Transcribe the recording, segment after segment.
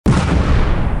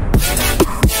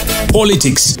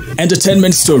politics,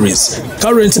 entertainment stories,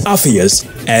 current affairs,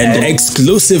 and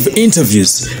exclusive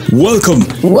interviews. Welcome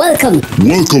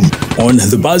on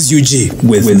the Buzz UG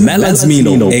with Melans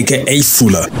Mino, aka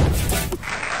Fuller.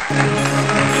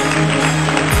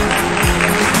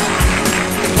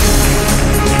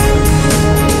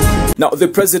 Now, the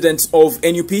president of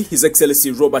NUP, His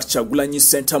Excellency Robert Kyagulanyi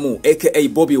Ssentamu, aka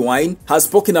Bobi Wine, has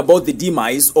spoken about the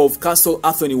demise of Counsel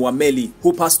Anthony Wameli,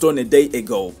 who passed on a day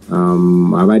ago.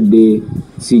 Abadde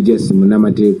CJS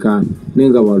munamateeka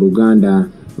nenga wa Luganda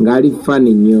ngali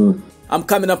fani nnyo. I'm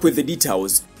coming up with the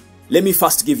details. Let me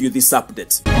first give you this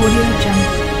update.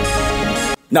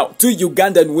 Now, 2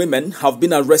 Ugandan women have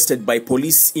been arrested by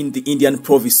police in the Indian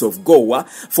province of Goa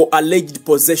for alleged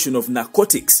possession of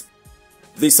narcotics.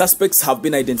 The suspects have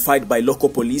been identified by local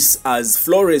police as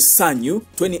Flores Sanyu,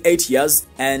 28 years,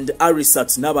 and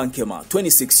Arisat Nabankema,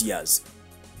 26 years.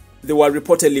 They were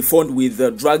reportedly found with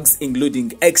drugs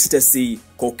including ecstasy,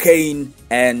 cocaine,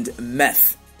 and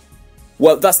meth.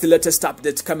 Well, that's the latest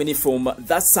update coming in from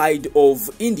that side of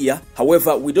India.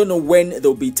 However, we don't know when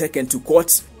they'll be taken to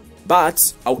court,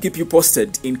 but I'll keep you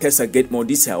posted in case I get more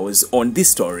details on this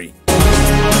story.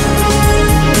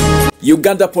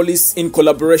 Uganda police, in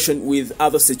collaboration with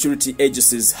other security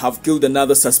agencies, have killed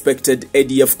another suspected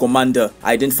ADF commander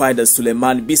identified as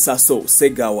Suleiman Bisaso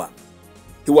Segawa.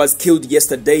 He was killed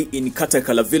yesterday in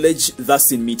Katakala village,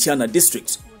 thus in Mityana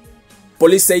district.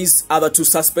 Police says other 2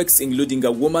 suspects, including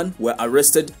a woman, were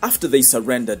arrested after they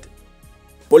surrendered.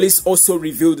 Police also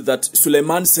revealed that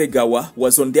Suleiman Segawa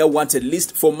was on their wanted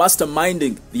list for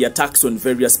masterminding the attacks on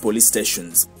various police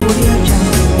stations.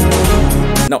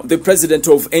 Now, the president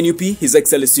of NUP, His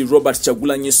Excellency Robert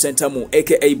Kyagulanyi Ssentamu,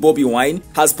 aka Bobi Wine,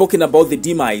 has spoken about the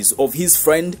demise of his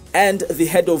friend and the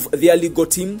head of their legal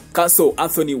team, Counsel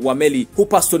Anthony Wameli, who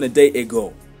passed on a day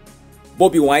ago.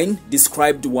 Bobi Wine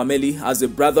described Wameli as a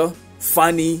brother,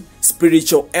 funny,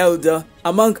 spiritual elder,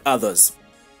 among others.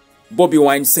 Bobi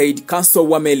Wine said Counsel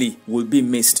Wameli will be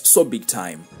missed so big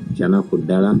time.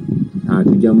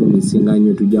 Tujamu misinga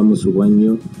nnyo, tujamu subwa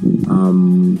nnyo,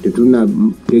 tetuna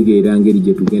tegeera ngeri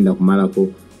gye tugenda kumalako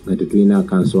nga tetulina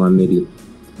Counsel Wameli.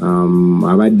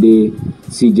 Abadde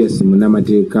CJS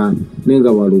munamateeka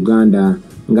nenga wa Luganda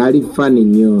ngali fani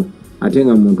nnyo ate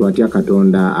nga muntu atya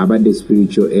Katonda, abadde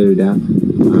spiritual elder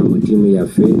mu tiimu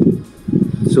yaffe,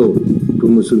 so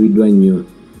tumusubiddwa nnyo.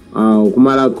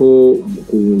 Okumalako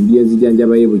ku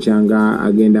byenzijjanjaba ye bukyanga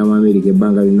agenda mu America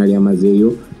ebbanga lyonna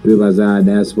lyamazeeyo. Twebaza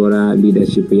diaspora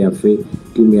leadership yaffe,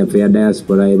 tiimu yaffe ya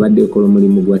diaspora ebadde ekola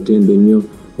omulimu gwa ttendo nnyo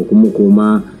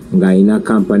okumukuuma ng'alina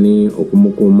kampani,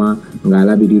 okumukuuma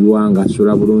ng'alabirirwa,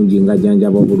 ng'asula bulungi,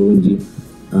 ng'ajjanjaba bulungi.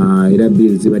 Era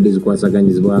bills zibadde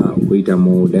zikwasaganyizibwa okuyita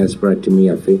mu diaspora tiimu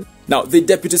yaffe. Now, the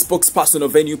deputy spokesperson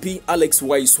of NUP, Alex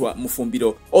Waiswa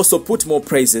Mufumbiro, also put more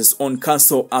praises on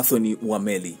Counsel Anthony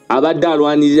Wameli. Abadde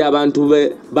alwanirira abantu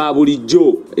ba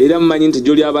bulijjo era mmanyi nti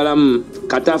gy'oli abalamu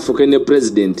katafuke ne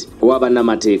president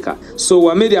ow'abannamateeka. So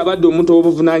Wameli abadde omuntu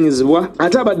w'obuvunaanyizibwa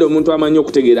ate abadde omuntu amanyi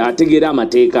ategeera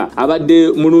amateeka.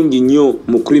 Abadde mulungi nnyo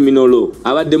mu criminal law,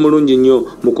 abadde mulungi nnyo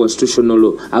mu constitutional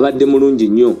law, abadde mulungi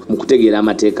nnyo mu kutegeera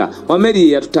amateeka.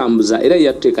 Wameli yatutambuza era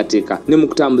yatuteekateeka ne mu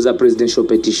kutambuza presidential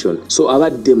petition. So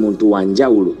abadde muntu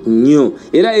wanjawulo nnyo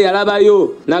era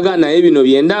yalabayo nagana ebino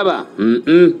byendaba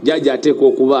jaja ateeka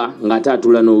okuba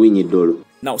ng'ataatula n'owinyiddolo.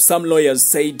 Now, some lawyers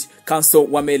said Counsel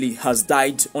Wameli has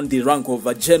died on the rank of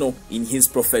a general in his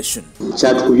profession.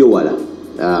 Kyatukubyo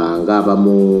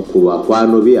ng'abamu ku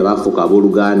bakwano be abaafuuka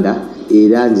abooluganda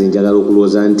era nze njagala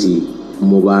okulowooza nti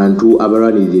mu bantu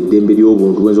abalwanirira eddembe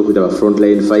ly'obuntu bwenza okuyita ba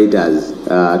frontline fighters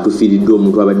tufiiriddwa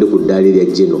omuntu abadde ku ddaala erya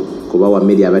general kuba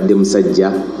Wameli abadde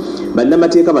musajja.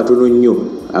 Bannamateeka batono nnyo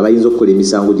abayinza okukola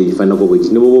emisango gye gifaananako bwe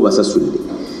kiti ne bw'oba obasasudde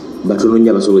batono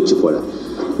nnyo abasobola okukikola,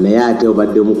 naye ate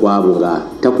obadde omu ku abo nga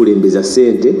takulembeza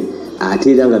ssente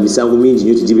ate era nga misango mingi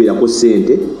nnyo tegibeerako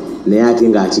ssente, naye ate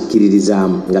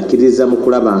ng'akikkiririzaamu ng'akkiririza mu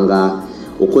kulaba nga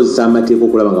okozesa amateeka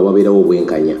okulaba nga wabeerawo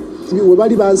obwenkanya. We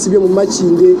bali bansibye mu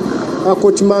Makinde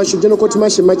court martial, general court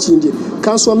martial Makinde,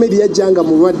 Counsel Wameli yajjanga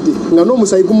mulwadde nga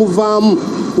n'omusayi gumuvaamu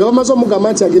nga bamaze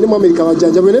omugamba nti agende mu America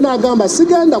bajjanja bwe n'agamba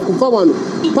sigenda kuva wano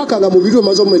paka nga mubiri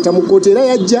omaze omuleta mu kkooti era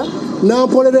yajja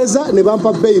n'ampolereza ne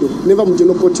bampa bailo neva mu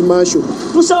general court martial.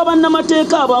 Tusaba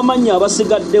bannamateeka ab'amannya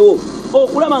abasigaddewo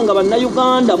okulaba nga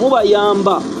bannayuganda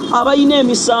mubayamba abayina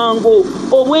emisango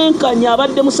obwenkanya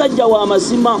abadde musajja wa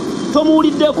mazima.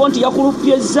 Tomuwuliddeko nti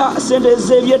yakulupyezza ssente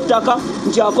z'ebyettaka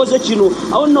nti akoze kino.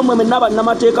 Awo nno mmwe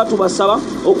n'abannamateeka tubasaba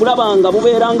okulaba nga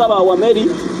bubeera nga ba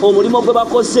Wameli omulimu gwe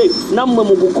bakoze nammwe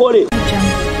mugukole.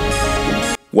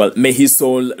 Well, may his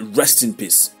soul rest in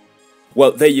peace.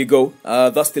 Well, there you go.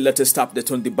 That's the latest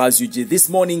update on the Buzz UG this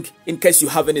morning. In case you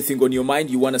have anything on your mind,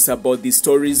 you want to say about these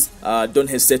stories, don't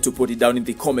hesitate to put it down in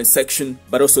the comment section,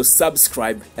 but also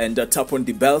subscribe and tap on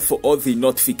the bell for all the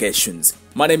notifications.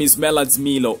 My name is Melads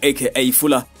Milo, aka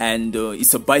Fuller, and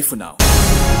it's a bye for now.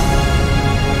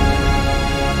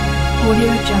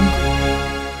 Audio Jungle.